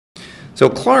So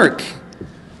Clarke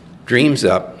dreams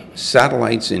up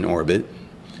satellites in orbit.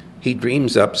 He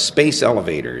dreams up space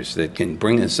elevators that can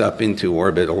bring us up into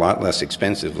orbit a lot less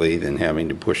expensively than having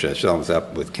to push ourselves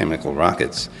up with chemical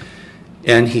rockets.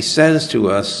 And he says to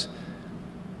us,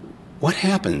 what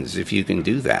happens if you can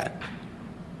do that?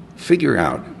 Figure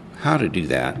out how to do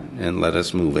that and let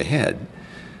us move ahead.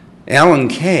 Alan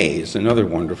Kay is another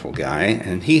wonderful guy,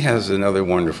 and he has another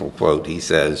wonderful quote. He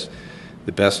says,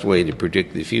 the best way to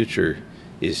predict the future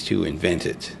is to invent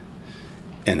it.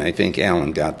 And I think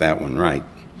Alan got that one right.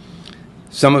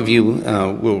 Some of you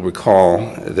will recall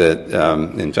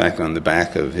that, in fact, on the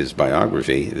back of his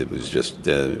biography that was just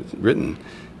written,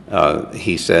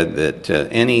 he said that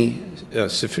any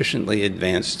sufficiently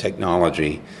advanced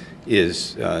technology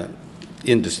is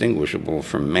indistinguishable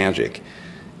from magic.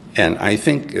 And I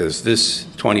think as this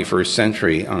 21st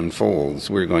century unfolds,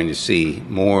 we're going to see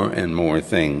more and more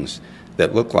things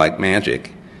that look like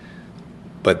magic,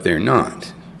 but they're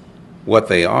not. What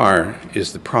they are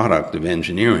is the product of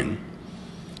engineering.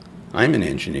 I'm an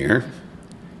engineer,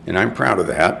 and I'm proud of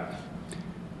that,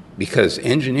 because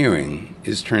engineering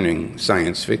is turning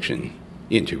science fiction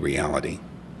into reality.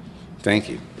 Thank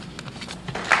you.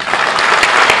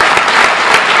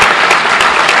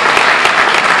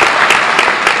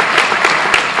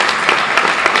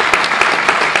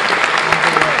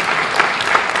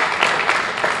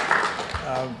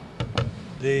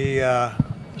 The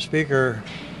speaker,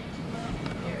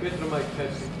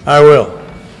 I will.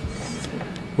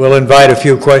 We'll invite a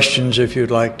few questions if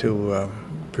you'd like to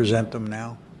present them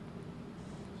now.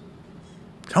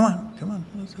 Come on, come on.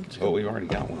 Let's Oh, we've already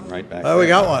got one right back there. We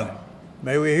got one.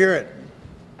 May we hear it?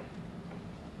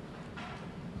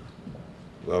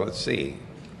 Well, let's see.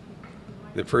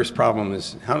 The first problem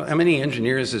is, how many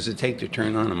engineers does it take to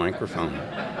turn on a microphone?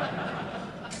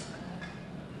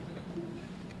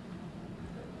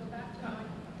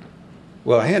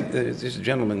 Well, there's a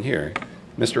gentleman here.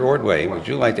 Mr. Ordway, would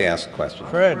you like to ask a question?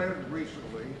 Fred. I read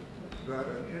recently that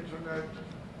an internet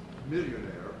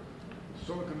millionaire in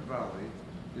Silicon Valley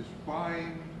is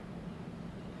buying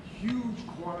huge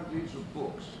quantities of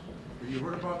books. Have you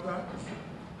heard about that?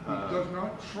 He does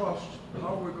not trust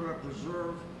how we're going to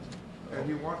preserve, and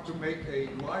he wants to make a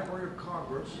Library of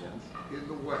Congress in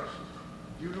the West.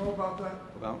 Do you know about that?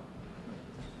 Well,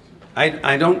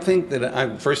 I don't think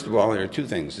that, first of all, there are two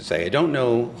things to say. I don't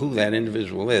know who that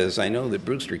individual is. I know that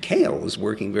Brewster Kahle is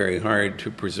working very hard to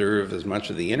preserve as much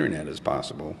of the internet as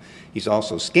possible. He's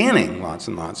also scanning lots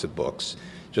and lots of books,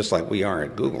 just like we are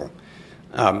at Google.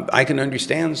 I can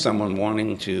understand someone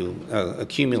wanting to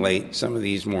accumulate some of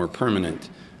these more permanent,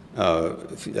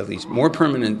 at least more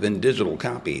permanent than digital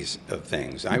copies of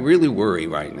things. I really worry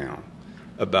right now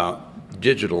about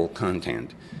digital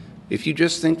content. If you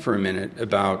just think for a minute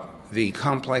about the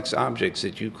complex objects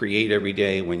that you create every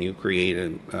day when you create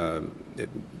a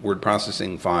word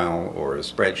processing file or a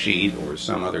spreadsheet or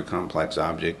some other complex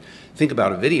object, think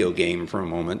about a video game for a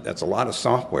moment. That's a lot of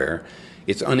software.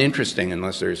 It's uninteresting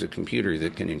unless there's a computer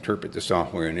that can interpret the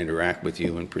software and interact with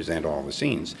you and present all the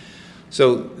scenes.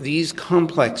 So these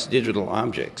complex digital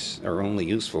objects are only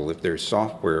useful if there's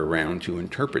software around to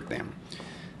interpret them.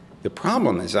 The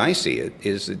problem, as I see it,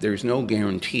 is that there's no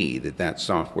guarantee that that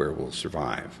software will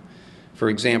survive. For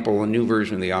example, a new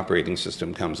version of the operating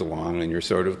system comes along and you're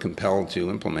sort of compelled to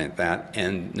implement that,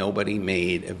 and nobody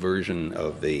made a version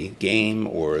of the game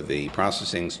or the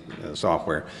processing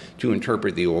software to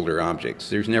interpret the older objects.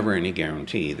 There's never any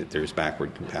guarantee that there's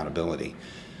backward compatibility.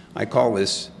 I call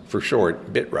this, for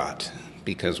short, bit rot,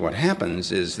 because what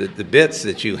happens is that the bits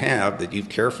that you have that you've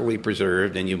carefully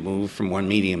preserved and you move from one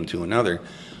medium to another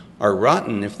are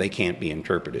rotten if they can't be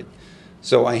interpreted.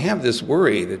 So I have this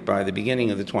worry that by the beginning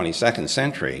of the 22nd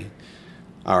century,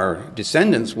 our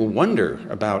descendants will wonder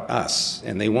about us,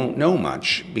 and they won't know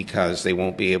much because they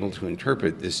won't be able to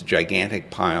interpret this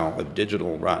gigantic pile of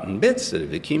digital rotten bits that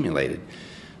have accumulated.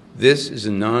 This is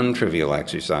a non-trivial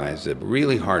exercise, a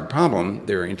really hard problem.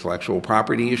 There are intellectual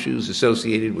property issues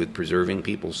associated with preserving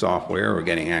people's software or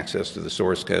getting access to the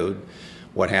source code.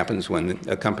 What happens when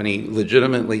a company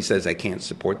legitimately says, I can't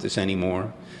support this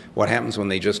anymore? What happens when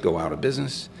they just go out of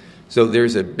business? So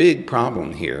there's a big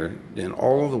problem here, and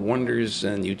all of the wonders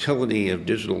and utility of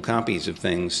digital copies of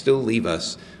things still leave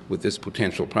us with this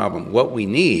potential problem. What we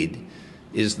need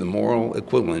is the moral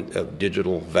equivalent of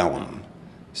digital vellum,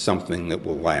 something that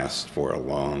will last for a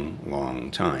long,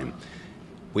 long time.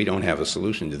 We don't have a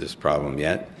solution to this problem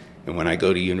yet. And when I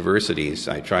go to universities,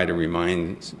 I try to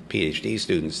remind PhD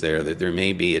students there that there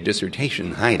may be a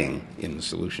dissertation hiding in the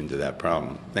solution to that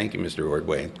problem. Thank you, Mr.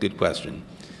 Ordway. Good question.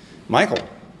 Michael.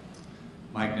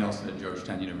 Mike Nelson at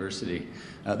Georgetown University.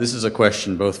 This is a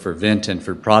question both for Vint and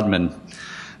for Prodman.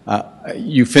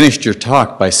 You finished your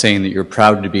talk by saying that you're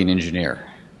proud to be an engineer,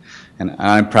 and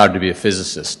I'm proud to be a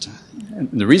physicist. And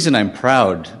the reason I'm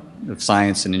proud of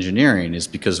science and engineering is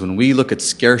because when we look at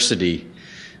scarcity,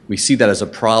 we see that as a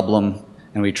problem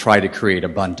and we try to create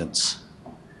abundance.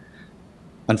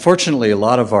 Unfortunately, a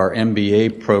lot of our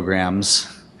MBA programs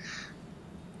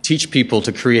teach people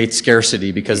to create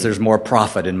scarcity because there's more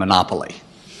profit in monopoly.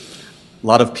 A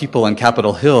lot of people on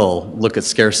Capitol Hill look at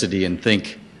scarcity and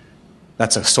think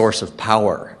that's a source of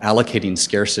power. Allocating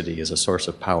scarcity is a source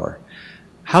of power.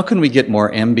 How can we get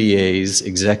more MBAs,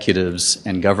 executives,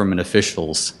 and government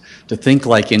officials to think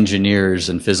like engineers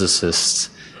and physicists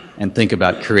and think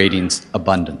about creating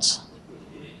abundance?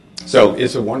 So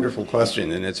it's a wonderful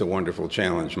question, and it's a wonderful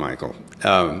challenge, Michael.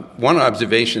 One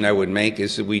observation I would make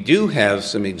is that we do have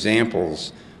some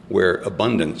examples where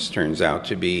abundance turns out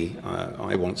to be,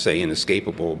 I won't say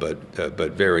inescapable, but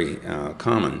very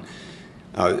common.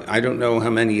 I don't know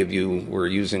how many of you were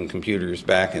using computers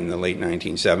back in the late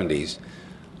 1970s.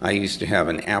 I used to have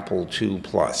an Apple II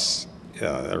Plus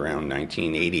around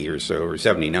 1980 or so, or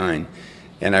 79,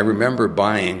 and I remember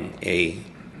buying a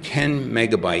 10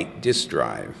 megabyte disk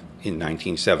drive in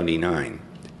 1979.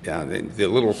 The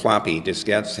little floppy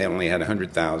diskettes only had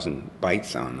 100,000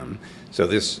 bytes on them. So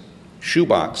this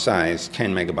shoebox-sized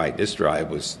 10 megabyte disk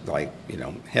drive was like, you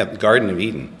know, Garden of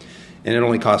Eden. And it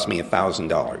only cost me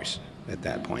 $1,000 at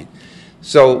that point.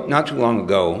 So not too long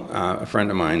ago, a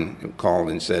friend of mine called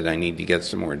and said, I need to get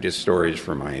some more disk storage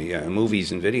for my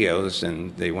movies and videos.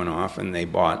 And they went off and they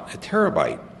bought a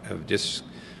terabyte of disks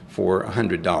for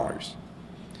 $100.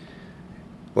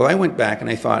 Well, I went back and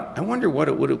I thought, I wonder what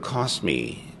it would have cost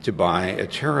me to buy a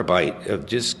terabyte of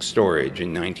disk storage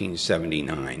in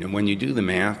 1979. And when you do the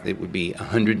math, it would be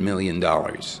 $100 million.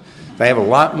 I have a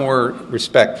lot more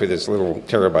respect for this little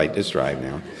terabyte disk drive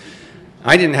now.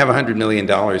 I didn't have $100 million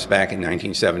back in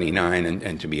 1979,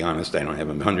 and to be honest, I don't have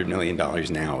 $100 million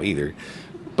now either.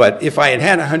 But if I had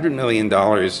had $100 million in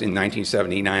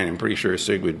 1979, I'm pretty sure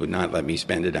Sigrid would not let me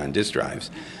spend it on disk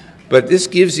drives. But this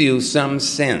gives you some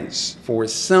sense for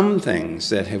some things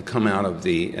that have come out of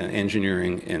the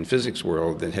engineering and physics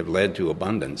world that have led to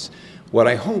abundance. What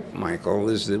I hope, Michael,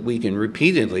 is that we can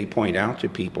repeatedly point out to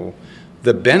people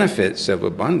the benefits of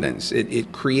abundance.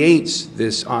 It creates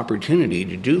this opportunity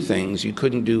to do things you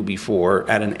couldn't do before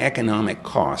at an economic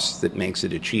cost that makes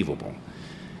it achievable.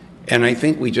 And I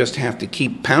think we just have to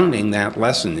keep pounding that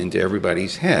lesson into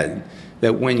everybody's head,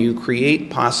 that when you create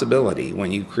possibility,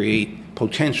 when you create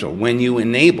potential, when you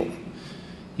enable,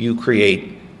 you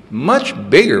create much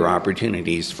bigger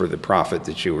opportunities for the profit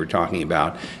that you were talking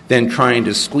about than trying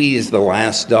to squeeze the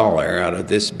last dollar out of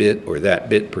this bit or that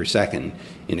bit per second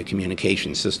in a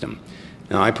communication system.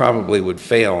 Now, I probably would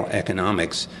fail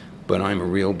economics, but I'm a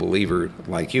real believer,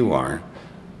 like you are,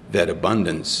 that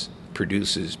abundance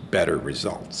produces better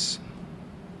results.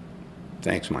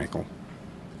 Thanks, Michael.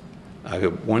 I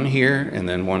have one here and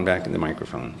then one back in the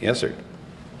microphone. Yes, sir.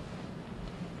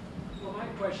 Well, my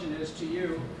question is to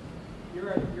you. You're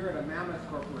at a mammoth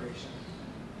corporation.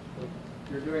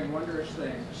 You're doing wondrous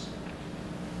things.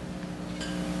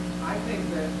 I think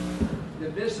that the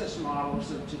business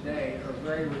models of today are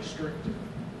very restrictive.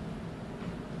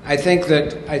 I think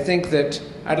that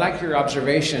I'd like your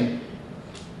observation.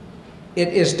 It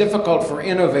is difficult for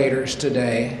innovators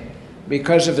today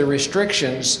because of the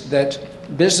restrictions that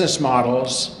business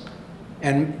models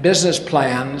and business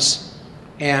plans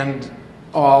and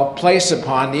all place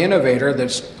upon the innovator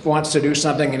that wants to do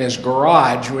something in his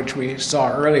garage, which we saw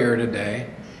earlier today.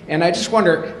 And I just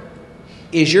wonder,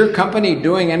 is your company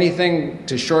doing anything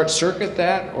to short-circuit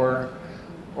that, or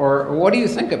what do you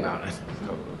think about it?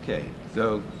 Okay,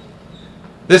 so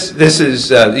this is,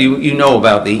 you know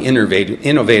about the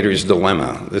innovator's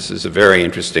dilemma. This is a very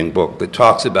interesting book that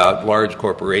talks about large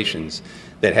corporations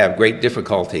that have great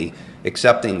difficulty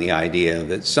accepting the idea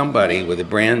that somebody with a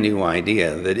brand new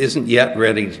idea that isn't yet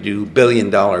ready to do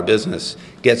billion-dollar business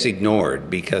gets ignored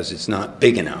because it's not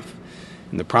big enough.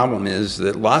 And the problem is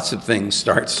that lots of things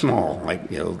start small,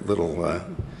 like little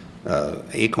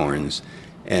acorns,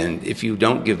 and if you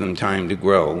don't give them time to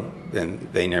grow, then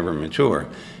they never mature.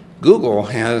 Google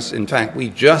has, in fact, we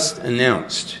just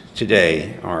announced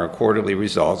today our quarterly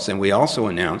results, and we also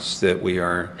announced that we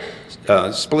are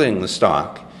splitting the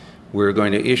stock. We're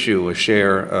going to issue a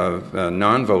share of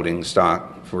non-voting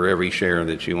stock for every share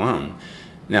that you own.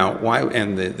 Now,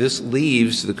 this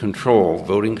leaves the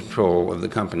voting control of the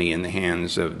company in the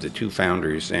hands of the two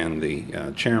founders and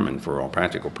the chairman for all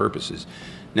practical purposes.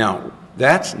 Now,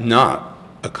 that's not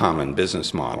a common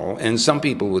business model. And some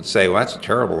people would say, well, that's a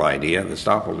terrible idea. The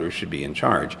stockholders should be in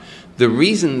charge. The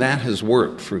reason that has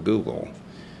worked for Google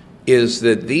is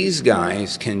that these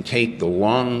guys can take the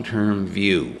long-term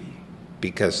view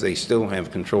because they still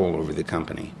have control over the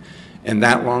company. And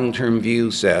that long-term view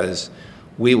says,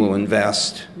 we will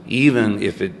invest even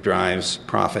if it drives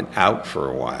profit out for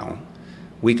a while.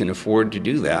 We can afford to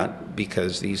do that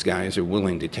because these guys are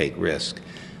willing to take risk.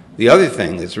 The other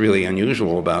thing that's really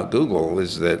unusual about Google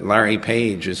is that Larry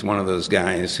Page is one of those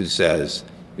guys who says,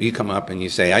 you come up and you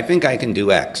say, I think I can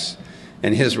do X.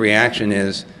 And his reaction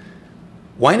is,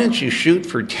 why don't you shoot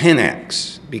for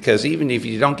 10X? Because even if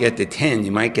you don't get to 10,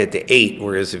 you might get to 8,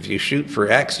 whereas if you shoot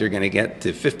for X, you're going to get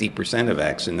to 50% of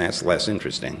X, and that's less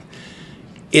interesting.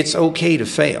 It's okay to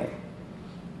fail.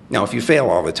 Now, if you fail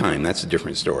all the time, that's a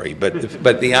different story.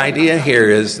 But the idea here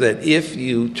is that if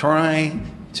you try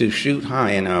to shoot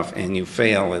high enough and you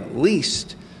fail, at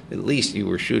least you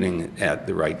were shooting at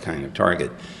the right kind of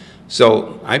target.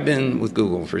 So I've been with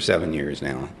Google for 7 years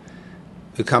now.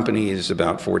 The company is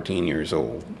about 14 years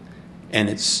old, and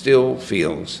it still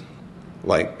feels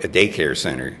like a daycare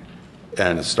center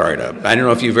and a startup. I don't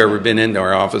know if you've ever been into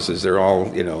our offices. They're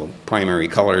all, primary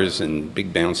colors and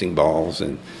big bouncing balls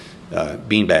and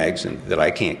bean bags that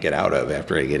I can't get out of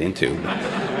after I get into.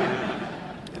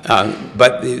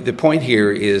 But the point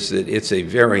here is that it's a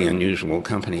very unusual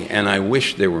company, and I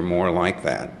wish there were more like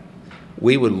that.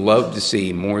 We would love to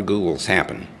see more Googles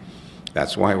happen.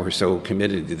 That's why we're so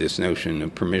committed to this notion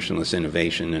of permissionless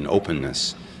innovation and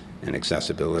openness and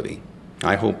accessibility.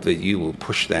 I hope that you will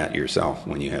push that yourself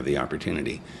when you have the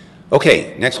opportunity.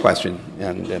 Okay, next question.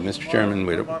 And Mr. Chairman,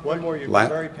 one more. You've been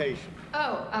very patient.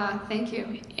 Thank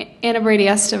you. Anna Brady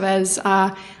Estevez.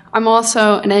 I'm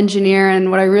also an engineer,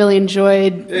 and what I really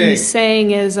enjoyed you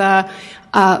saying is,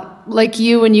 like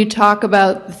you, when you talk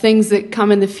about things that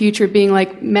come in the future being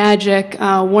like magic,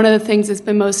 one of the things that's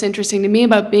been most interesting to me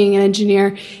about being an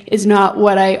engineer is not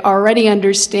what I already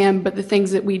understand, but the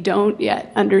things that we don't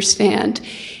yet understand.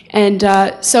 And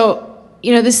so,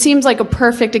 this seems like a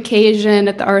perfect occasion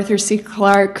at the Arthur C.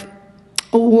 Clarke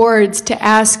Awards to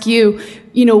ask you,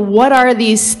 what are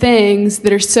these things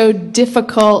that are so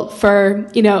difficult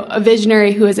for, a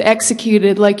visionary who has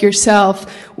executed like yourself?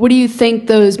 What do you think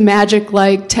those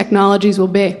magic-like technologies will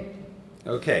be?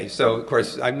 Okay, so of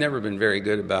course, I've never been very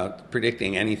good about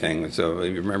predicting anything. So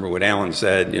if you remember what Alan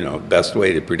said, best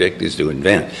way to predict is to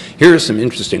invent. Here are some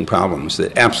interesting problems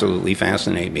that absolutely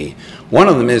fascinate me. One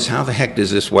of them is, how the heck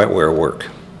does this wetware work?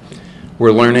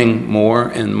 We're learning more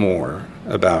and more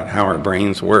about how our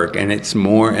brains work, and it's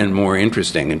more and more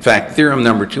interesting. In fact, theorem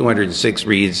number 206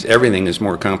 reads, everything is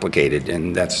more complicated,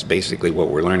 and that's basically what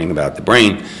we're learning about the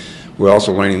brain. We're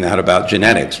also learning that about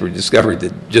genetics. We discovered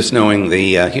that just knowing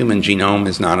the human genome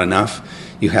is not enough.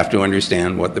 You have to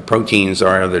understand what the proteins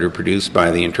are that are produced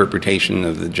by the interpretation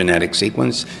of the genetic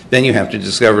sequence. Then you have to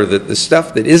discover that the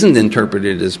stuff that isn't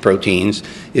interpreted as proteins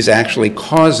is actually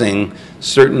causing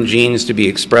certain genes to be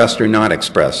expressed or not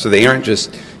expressed. So they aren't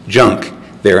just junk,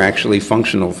 they're actually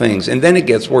functional things. And then it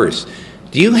gets worse.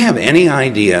 Do you have any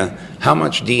idea how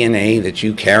much DNA that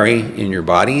you carry in your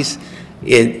bodies?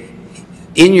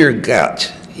 In your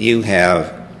gut, you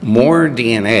have more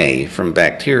DNA from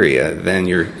bacteria than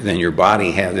your body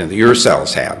has, than your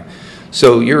cells have.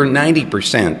 So you're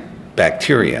 90%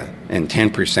 bacteria and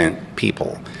 10%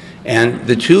 people. And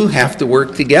the two have to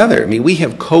work together. I mean, we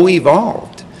have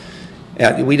co-evolved.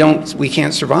 We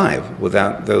can't survive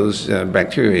without those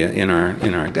bacteria in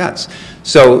our guts.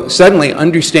 So suddenly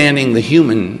understanding the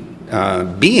human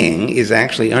being is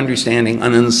actually understanding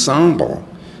an ensemble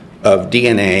of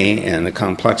DNA and the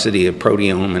complexity of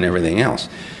proteome and everything else.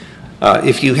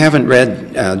 If you haven't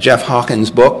read Jeff Hawkins'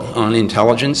 book on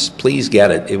intelligence, please get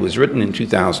it. It was written in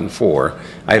 2004.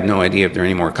 I have no idea if there are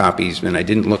any more copies, and I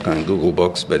didn't look on Google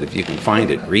Books, but if you can find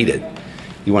it, read it.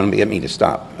 You want to get me to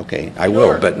stop? Okay, I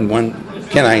will. But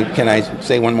can I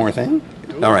say one more thing?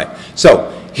 All right.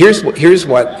 So here's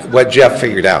what Jeff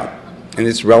figured out, and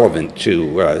it's relevant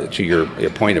to your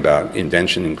point about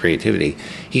invention and creativity.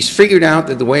 He's figured out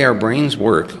that the way our brains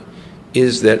work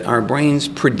is that our brains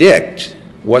predict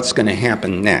what's going to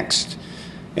happen next.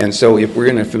 And so if we're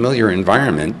in a familiar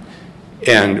environment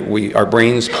and our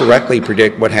brains correctly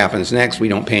predict what happens next, we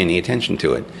don't pay any attention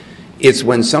to it. It's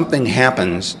when something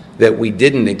happens that we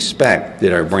didn't expect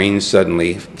that our brains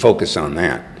suddenly focus on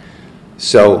that.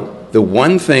 So the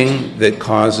one thing that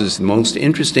causes the most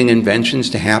interesting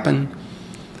inventions to happen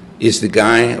is the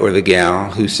guy or the gal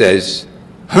who says,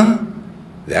 huh,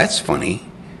 that's funny,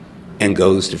 and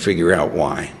goes to figure out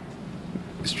why.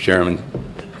 Mr. Chairman,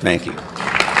 thank you.